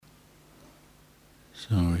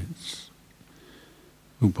So it's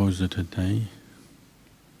Uposatha Day,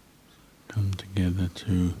 come together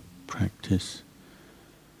to practice,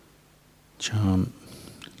 chant,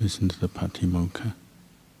 listen to the Patimokkha.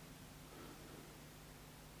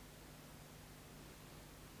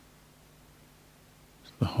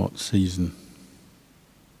 It's the hot season,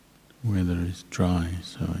 weather is dry,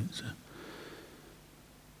 so it's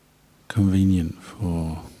convenient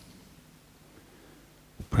for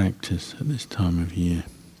practice at this time of year.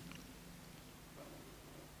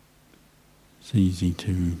 It's easy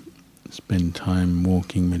to spend time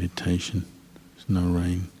walking meditation. There's no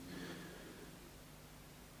rain.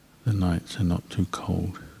 The nights are not too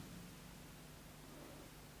cold.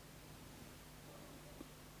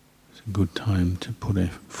 It's a good time to put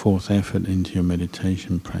forth effort into your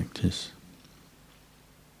meditation practice.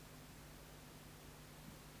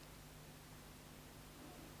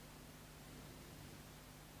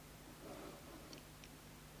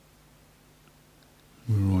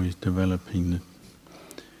 We're always developing the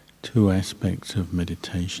two aspects of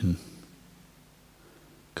meditation,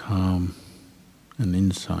 calm and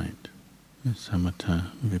insight,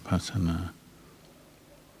 samatha, vipassana.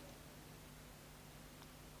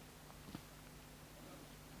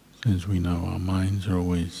 As we know, our minds are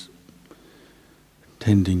always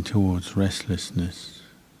tending towards restlessness,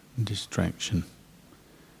 distraction,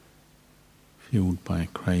 fueled by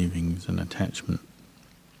cravings and attachment.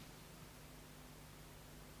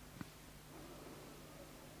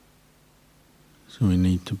 So we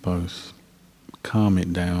need to both calm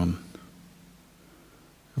it down,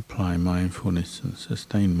 apply mindfulness and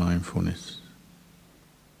sustain mindfulness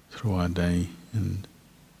through our day and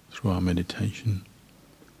through our meditation,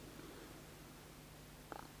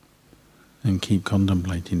 and keep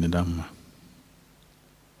contemplating the Dhamma,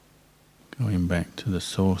 going back to the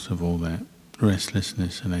source of all that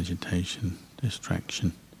restlessness and agitation,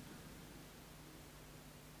 distraction.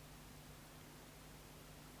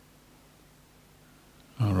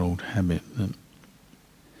 Our old habit that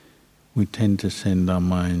we tend to send our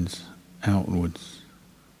minds outwards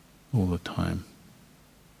all the time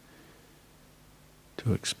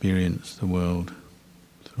to experience the world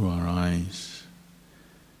through our eyes,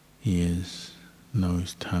 ears,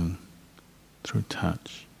 nose, tongue, through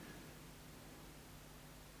touch.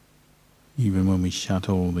 Even when we shut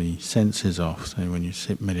all the senses off, say when you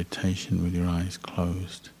sit meditation with your eyes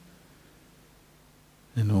closed,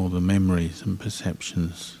 then all the memories and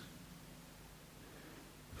perceptions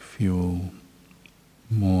fuel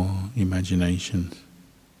more imagination,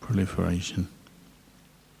 proliferation.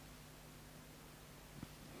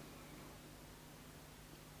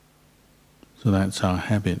 So that's our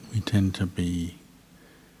habit. We tend to be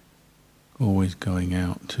always going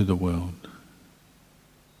out to the world,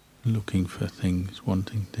 looking for things,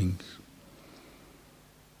 wanting things.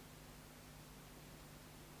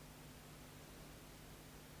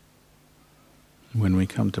 When we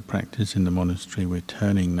come to practice in the monastery, we're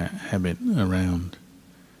turning that habit around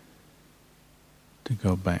to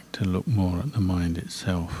go back to look more at the mind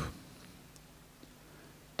itself,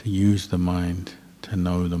 to use the mind, to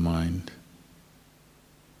know the mind,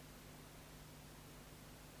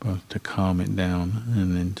 both to calm it down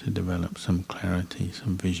and then to develop some clarity,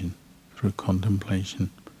 some vision through contemplation.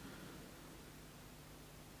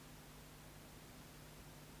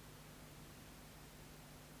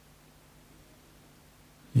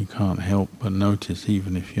 You can't help but notice,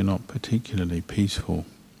 even if you're not particularly peaceful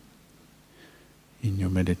in your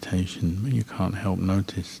meditation, you can't help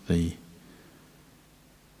notice the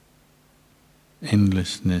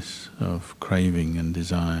endlessness of craving and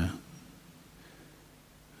desire.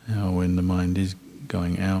 How when the mind is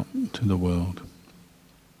going out to the world,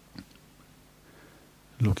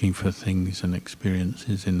 looking for things and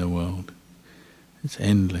experiences in the world, it's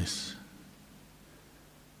endless.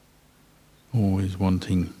 Always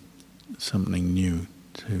wanting something new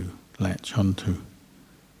to latch onto,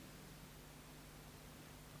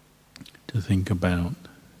 to think about,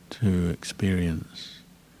 to experience.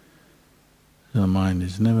 The mind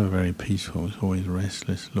is never very peaceful, it's always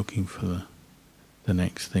restless, looking for the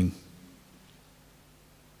next thing.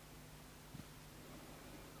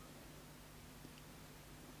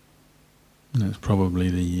 And that's probably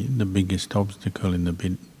the biggest obstacle in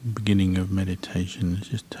the beginning of meditation, is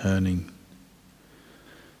just turning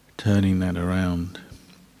that around,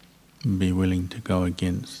 and be willing to go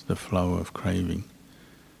against the flow of craving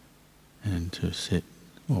and to sit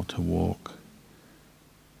or to walk,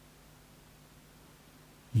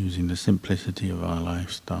 using the simplicity of our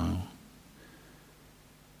lifestyle,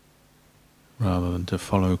 rather than to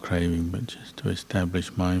follow craving, but just to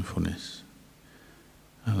establish mindfulness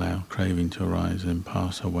allow craving to arise and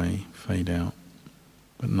pass away, fade out,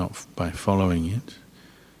 but not by following it,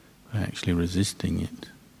 but actually resisting it,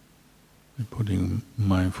 by putting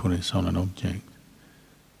mindfulness on an object.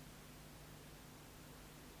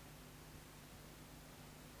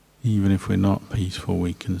 Even if we're not peaceful,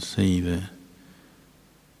 we can see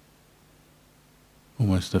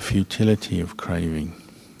almost the futility of craving.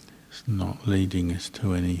 It's not leading us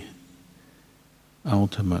to any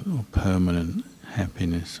ultimate or permanent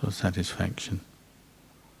happiness or satisfaction.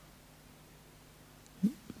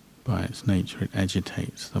 By its nature, it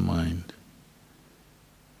agitates the mind.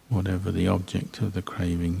 Whatever the object of the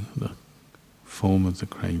craving, the form of the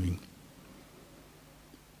craving,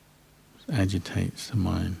 it agitates the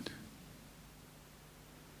mind,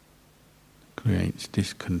 creates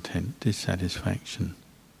discontent, dissatisfaction.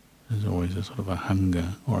 There's always a sort of a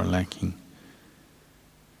hunger or a lacking.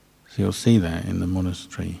 So you'll see that in the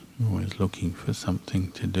monastery. You're always looking for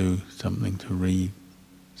something to do, something to read,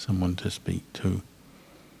 someone to speak to.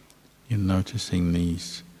 You're noticing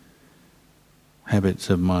these habits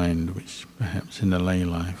of mind which perhaps in the lay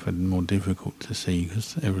life are more difficult to see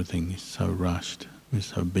because everything is so rushed, we're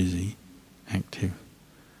so busy, active.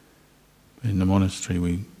 But in the monastery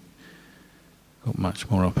we got much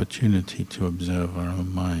more opportunity to observe our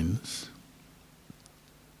own minds,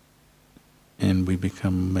 and we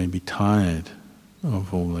become maybe tired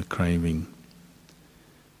of all the craving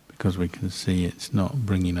because we can see it's not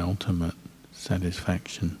bringing ultimate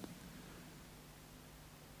satisfaction.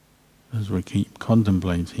 As we keep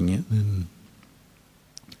contemplating it, then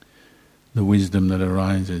the wisdom that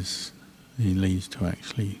arises, it leads to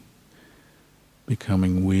actually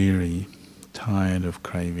becoming weary, tired of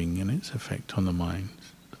craving and its effect on the mind.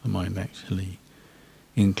 The mind actually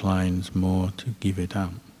inclines more to give it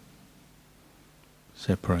up,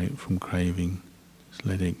 separate from craving, just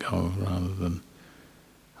let it go rather than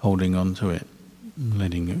holding on to it,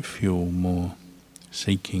 letting it fuel more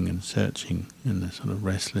seeking and searching in the sort of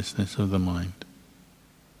restlessness of the mind.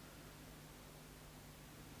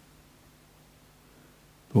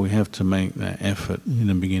 But we have to make that effort in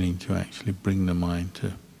the beginning to actually bring the mind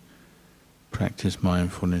to practice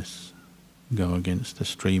mindfulness, go against the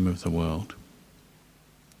stream of the world.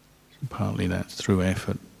 So partly that's through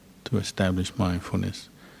effort to establish mindfulness,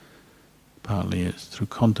 partly it's through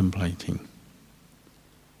contemplating,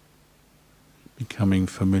 becoming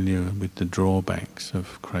familiar with the drawbacks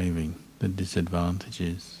of craving, the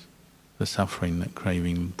disadvantages, the suffering that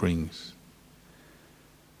craving brings.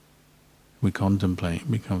 We contemplate,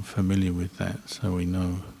 become familiar with that, so we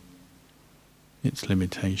know its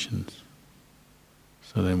limitations.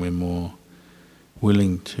 So then we're more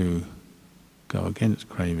willing to go against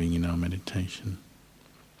craving in our meditation.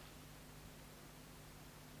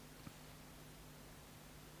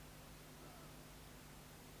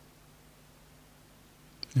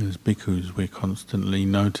 As bhikkhus, we're constantly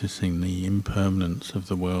noticing the impermanence of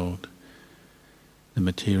the world, the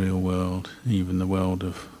material world, even the world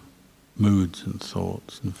of moods and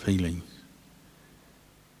thoughts and feelings.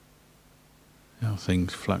 How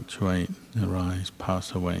things fluctuate, arise,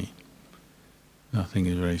 pass away. Nothing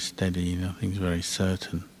is very steady, nothing is very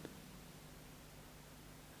certain.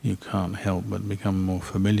 You can't help but become more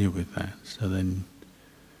familiar with that, so then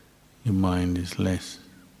your mind is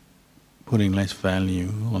putting less value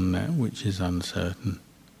on that which is uncertain.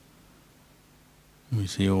 We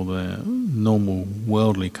see all the normal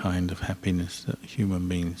worldly kind of happiness that human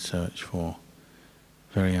beings search for,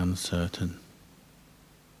 very uncertain.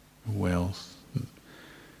 Wealth,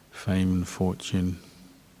 fame and fortune,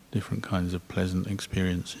 different kinds of pleasant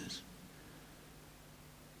experiences.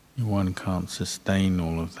 One can't sustain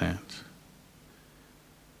all of that.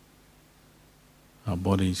 Our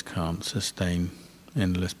bodies can't sustain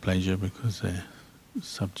endless pleasure because they're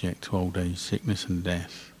subject to old age, sickness and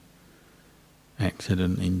death,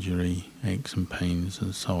 accident, injury, aches and pains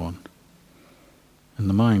and so on. And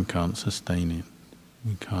the mind can't sustain it.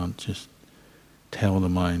 We can't just tell the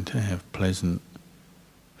mind to have pleasant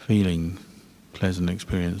feeling, pleasant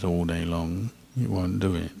experience all day long. It won't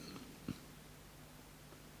do it.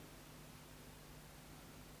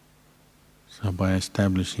 So by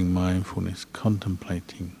establishing mindfulness,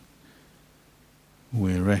 contemplating,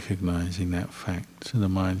 we're recognizing that fact, so the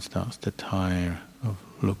mind starts to tire of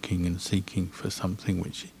looking and seeking for something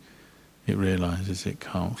which it realizes it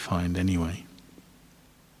can't find anyway.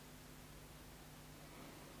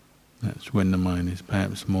 That's when the mind is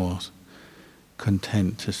perhaps more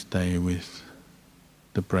content to stay with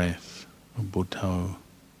the breath of Buddha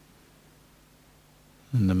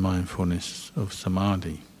and the mindfulness of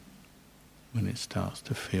samadhi, when it starts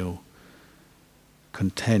to feel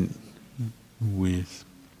content with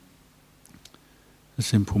a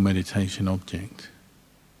simple meditation object.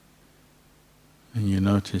 And you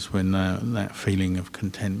notice when that feeling of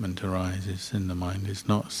contentment arises, and the mind is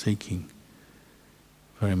not seeking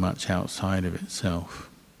very much outside of itself.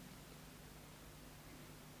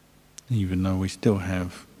 Even though we still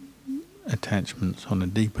have attachments on a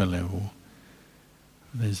deeper level,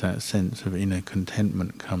 there's that sense of inner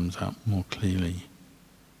contentment comes up more clearly.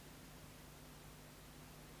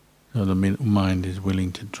 So the mind is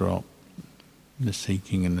willing to drop the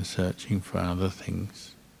seeking and the searching for other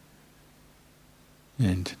things,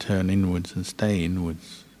 and to turn inwards and stay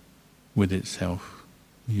inwards with itself,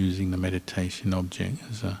 using the meditation object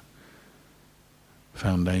as a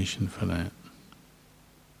foundation for that.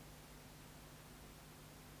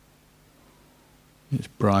 It's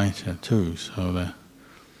brighter too, so the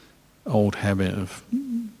old habit of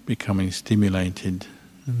becoming stimulated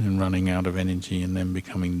and then running out of energy and then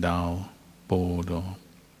becoming dull, bored or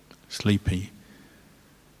sleepy,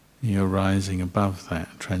 you're rising above that,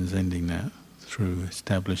 transcending that through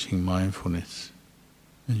establishing mindfulness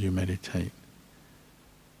as you meditate.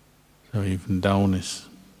 So even dullness,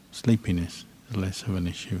 sleepiness is less of an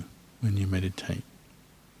issue when you meditate,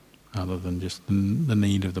 other than just the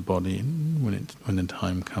need of the body. When the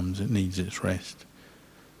time comes, it needs its rest.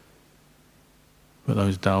 But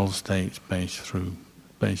those dull states based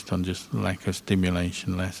on just lack of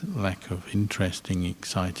stimulation, lack of interesting,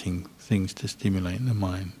 exciting things to stimulate the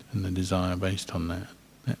mind, and the desire based on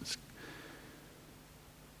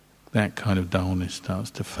that kind of dullness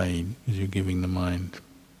starts to fade as you're giving the mind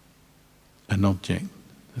an object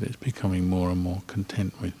that it's becoming more and more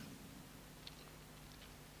content with.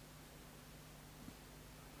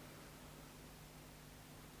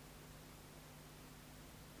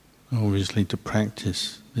 Obviously, to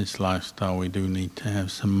practice this lifestyle, we do need to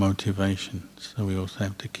have some motivation. So we also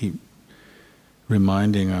have to keep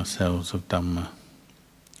reminding ourselves of Dhamma,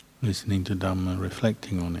 listening to Dhamma,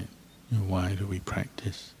 reflecting on it. Why do we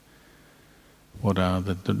practice? What are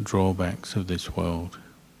the drawbacks of this world?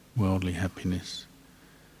 Worldly happiness,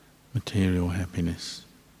 material happiness.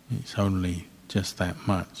 It's only just that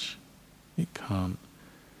much. It can't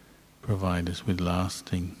provide us with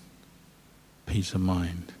lasting peace of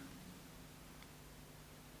mind.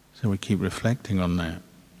 So we keep reflecting on that.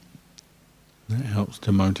 That helps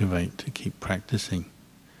to motivate to keep practicing,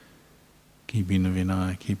 keeping the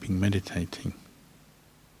Vinaya, keeping meditating.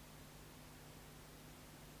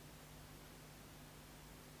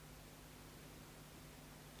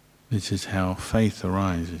 This is how faith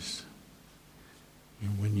arises.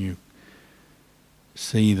 When you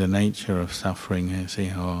see the nature of suffering and see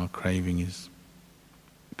how our craving is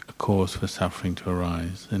a cause for suffering to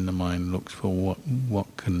arise, then the mind looks for what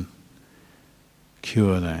can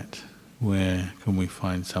cure that. Where can we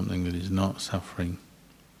find something that is not suffering,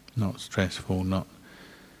 not stressful, not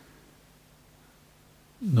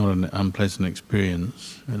an unpleasant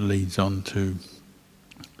experience? It leads on to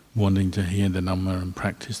wanting to hear the Dhamma and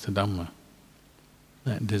practice the Dhamma.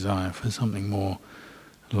 That desire for something more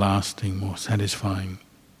lasting, more satisfying.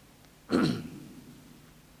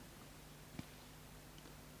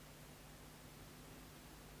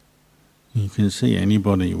 You can see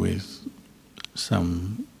anybody with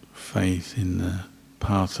some faith in the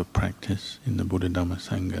path of practice, in the Buddha Dhamma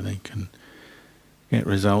Sangha, they can get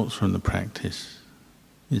results from the practice.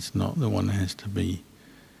 It's not that one has to be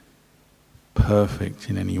perfect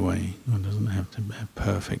in any way. One doesn't have to have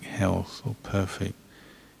perfect health or perfect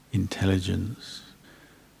intelligence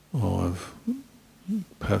or of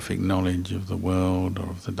perfect knowledge of the world or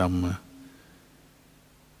of the Dhamma.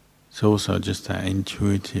 It's also just that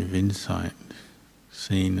intuitive insight,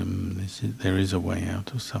 seeing there is a way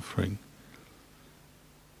out of suffering.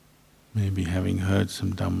 Maybe having heard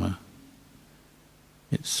some Dhamma,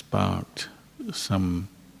 it sparked some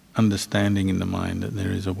understanding in the mind that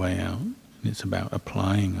there is a way out. And it's about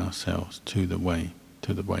applying ourselves to the way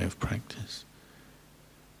of practice.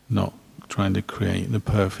 Not trying to create the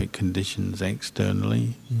perfect conditions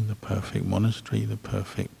externally, the perfect monastery, the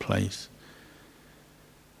perfect place,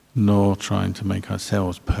 nor trying to make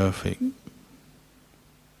ourselves perfect.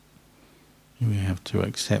 We have to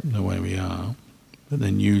accept the way we are, but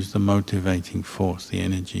then use the motivating force, the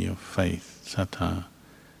energy of faith, saddha,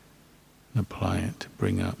 and apply it to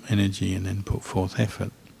bring up energy and then put forth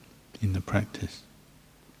effort in the practice.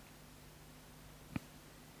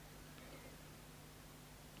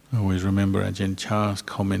 I always remember Ajahn Chah's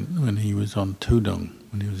comment when he was on Tudong,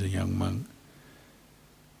 when he was a young monk.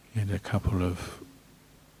 He had a couple of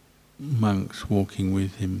monks walking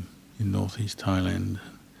with him in northeast Thailand.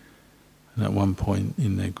 And at one point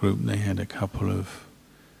in their group they had a couple of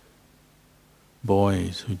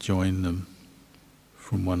boys who joined them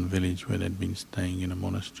from one village where they'd been staying in a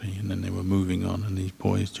monastery, and then they were moving on, and these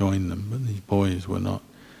boys joined them, but these boys were not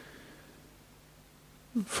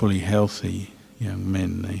fully healthy young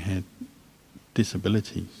men. They had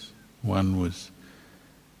disabilities. One was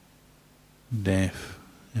deaf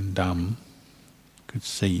and dumb, could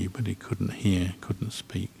see but he couldn't hear, couldn't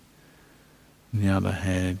speak. And the other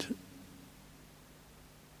had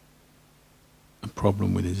a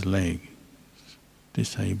problem with his leg,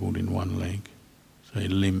 disabled in one leg, so he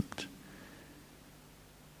limped,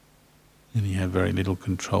 and he had very little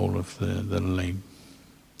control of the leg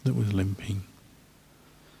that was limping.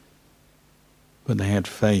 But they had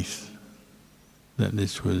faith that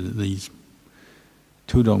these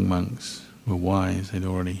Tudong monks were wise. They'd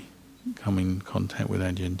already come in contact with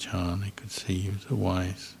Ajahn. They could see he was a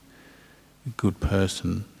wise, good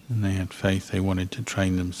person, and they had faith. They wanted to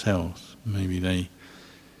train themselves. Maybe the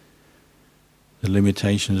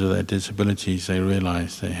limitations of their disabilities, they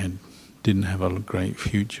realized they didn't have a great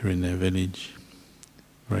future in their village.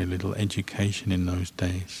 Very little education in those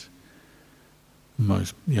days.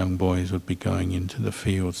 Most young boys would be going into the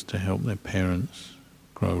fields to help their parents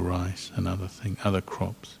grow rice and other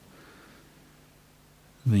crops.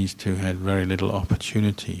 And these two had very little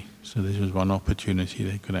opportunity, so this was one opportunity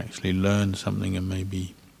they could actually learn something and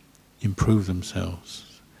maybe improve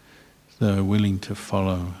themselves. So they were willing to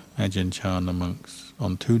follow Ajahn and the monks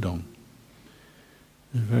on Tudong.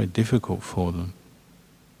 It was very difficult for them.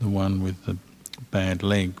 The one with the bad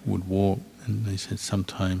leg would walk, and they said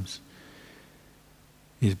sometimes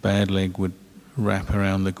his bad leg would wrap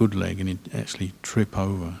around the good leg and he'd actually trip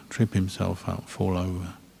himself up, fall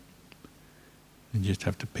over. He'd just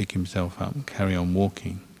have to pick himself up and carry on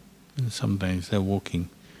walking. And some days they're walking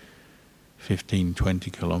 15,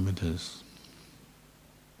 20 kilometers.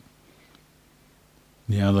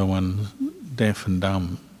 The other one's deaf and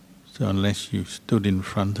dumb, so unless you stood in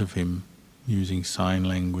front of him using sign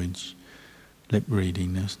language, lip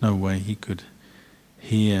reading, there's no way he could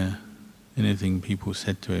hear anything people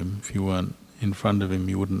said to him. If you weren't in front of him,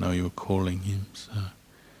 you wouldn't know you were calling him. So,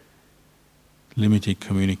 limited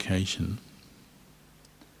communication.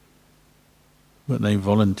 But they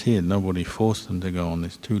volunteered. Nobody forced them to go on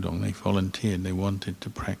this Tudong. They volunteered. They wanted to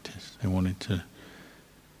practice. They wanted to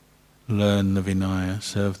learn the Vinaya,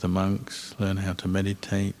 serve the monks, learn how to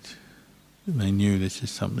meditate. They knew this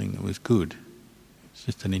is something that was good. It's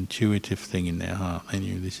just an intuitive thing in their heart. They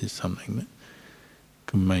knew this is something that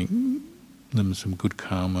can make them some good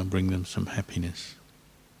karma, bring them some happiness.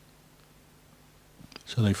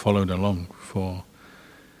 So they followed along for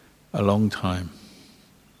a long time,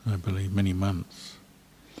 I believe many months.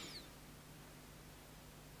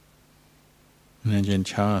 And Ajahn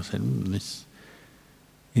Chah said,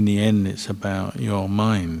 in the end it's about your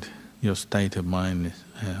mind, your state of mind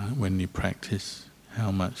when you practice,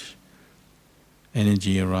 how much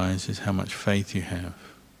energy arises, how much faith you have.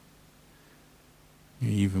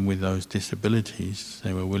 Even with those disabilities,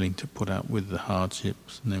 they were willing to put up with the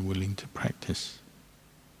hardships and they're willing to practice.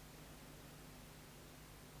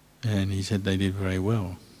 And he said they did very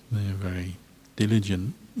well. They were very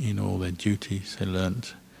diligent in all their duties. They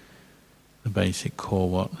learnt the basic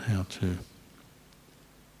core how to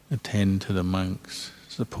attend to the monks,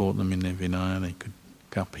 support them in their Vinaya. They could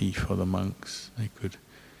guppy for the monks. They could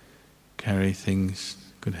carry things,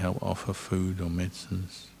 could help offer food or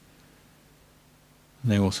medicines.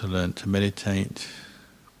 They also learnt to meditate.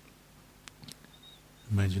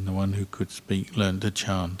 Imagine the one who could speak learned to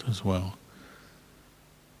chant as well.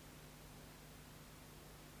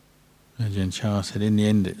 Ajahn Chah said, in the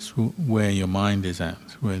end it's where your mind is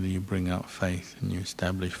at, whether you bring up faith and you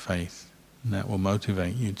establish faith, and that will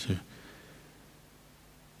motivate you to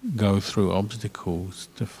go through obstacles,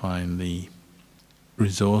 to find the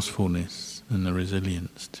resourcefulness and the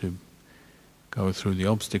resilience to go through the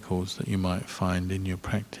obstacles that you might find in your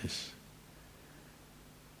practice.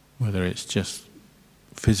 Whether it's just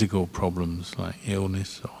physical problems like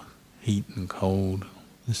illness or heat and cold,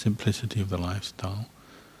 the simplicity of the lifestyle,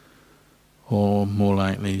 or more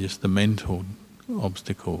likely just the mental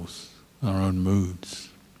obstacles, our own moods,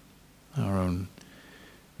 our own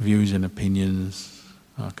views and opinions,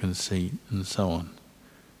 our conceit and so on,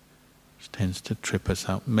 which tends to trip us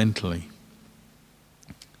up mentally.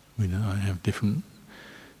 We know I have different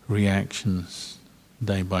reactions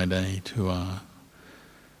day by day to our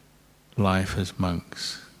life as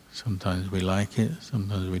monks. Sometimes we like it,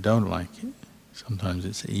 sometimes we don't like it. Sometimes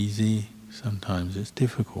it's easy, sometimes it's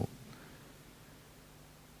difficult.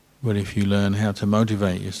 But if you learn how to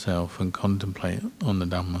motivate yourself and contemplate on the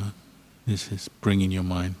Dhamma, this is bringing your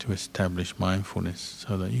mind to establish mindfulness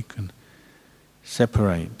so that you can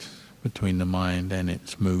separate between the mind and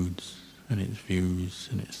its moods and its views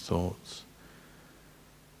and its thoughts.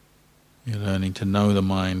 You're learning to know the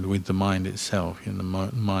mind with the mind itself. The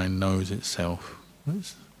mind knows itself.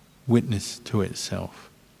 It's witness to itself.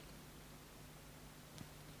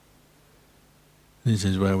 This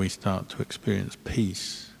is where we start to experience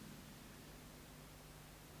peace.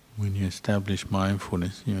 When you establish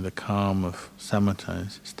mindfulness, the calm of samatha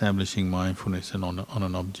is establishing mindfulness on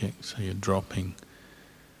an object, so you're dropping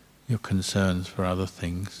your concerns for other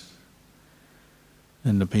things.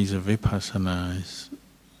 And the peace of vipassana is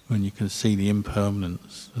when you can see the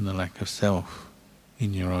impermanence and the lack of self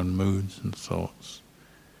in your own moods and thoughts.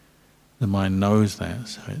 The mind knows that,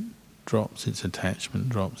 so it drops its attachment,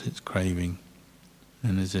 drops its craving,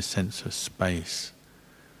 and there's a sense of space,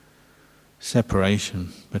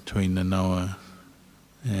 separation between the knower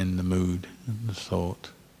and the mood and the thought.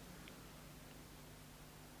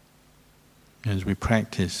 As we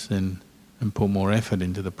practice and put more effort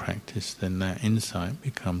into the practice, then that insight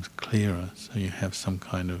becomes clearer, so you have some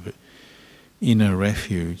kind of inner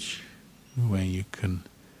refuge where you can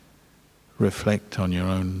reflect on your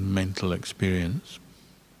own mental experience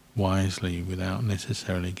wisely without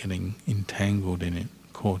necessarily getting entangled in it,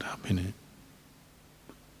 caught up in it.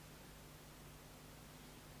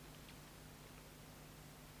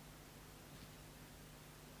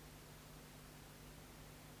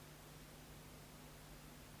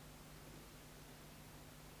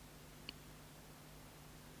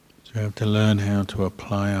 So we have to learn how to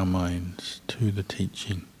apply our minds to the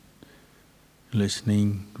teaching.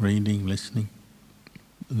 Listening, reading, listening,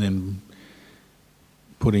 and then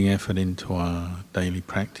putting effort into our daily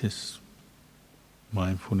practice,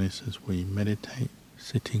 mindfulness as we meditate,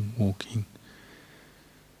 sitting, walking,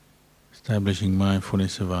 establishing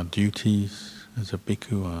mindfulness of our duties as a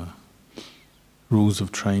bhikkhu, our rules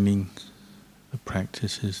of training, the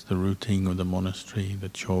practices, the routine of the monastery, the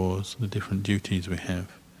chores, the different duties we have.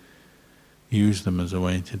 Use them as a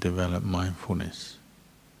way to develop mindfulness.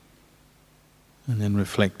 And then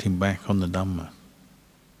reflecting back on the Dhamma,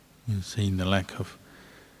 and seeing the lack of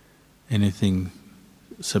anything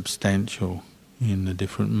substantial in the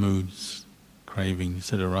different moods, cravings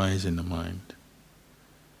that arise in the mind.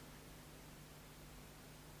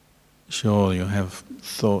 Sure, you'll have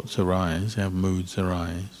thoughts arise, you have moods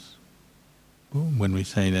arise. But when we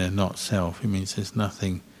say they're not self, it means there's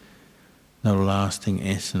nothing, no lasting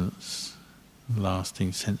essence,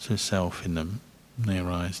 lasting sense of self in them. They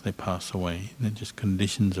arise, they pass away. They're just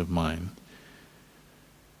conditions of mind.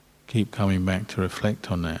 Keep coming back to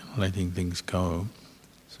reflect on that, letting things go,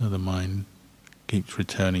 so the mind keeps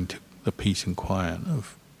returning to the peace and quiet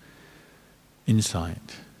of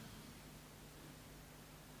insight.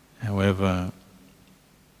 However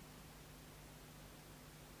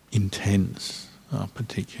intense our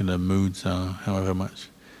particular moods are, however much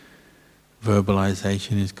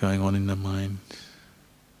verbalization is going on in the mind,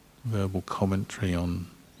 verbal commentary on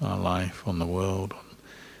our life, on the world, on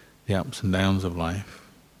the ups and downs of life,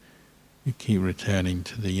 you keep returning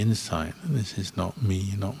to the insight that this is not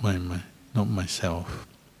me, not myself.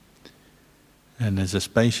 And there's a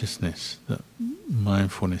spaciousness that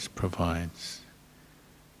mindfulness provides.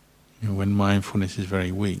 When mindfulness is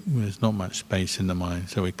very weak, there's not much space in the mind,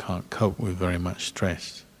 so we can't cope with very much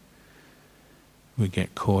stress. We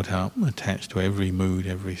get caught up, attached to every mood,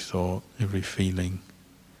 every thought, every feeling,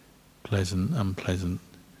 pleasant, unpleasant.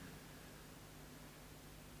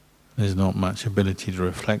 There's not much ability to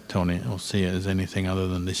reflect on it or see it as anything other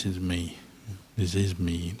than this is me, this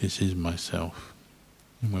is myself.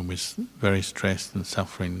 And when we're very stressed and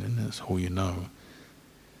suffering, then that's all you know.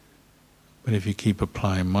 But if you keep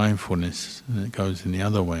applying mindfulness and it goes in the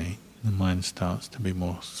other way, the mind starts to be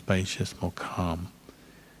more spacious, more calm.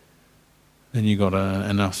 Then you've got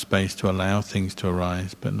enough space to allow things to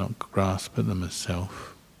arise, but not grasp at them as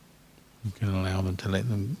self. You can allow them to let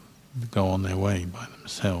them go on their way by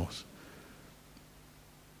themselves.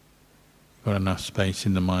 You've got enough space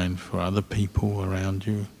in the mind for other people around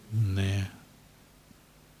you and their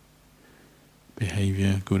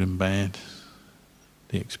behavior, good and bad,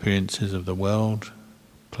 the experiences of the world,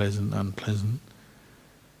 pleasant, unpleasant,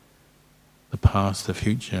 the past, the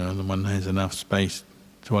future, and one has enough space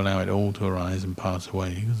to allow it all to arise and pass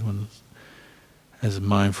away, because one has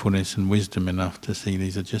mindfulness and wisdom enough to see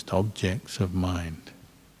these are just objects of mind,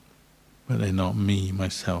 but they're not me,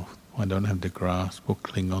 myself. I don't have to grasp or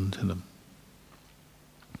cling on to them.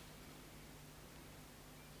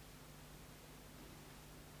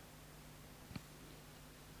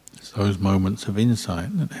 It's those moments of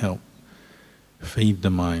insight that help feed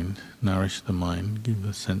the mind, nourish the mind, give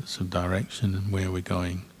a sense of direction and where we're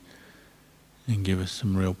going, and give us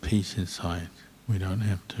some real peace inside. We don't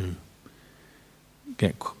have to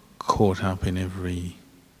get caught up in every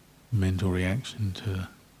mental reaction to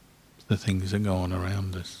the things that go on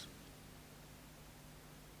around us.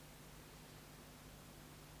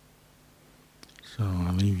 So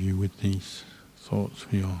I'll leave you with these thoughts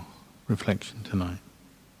for your reflection tonight.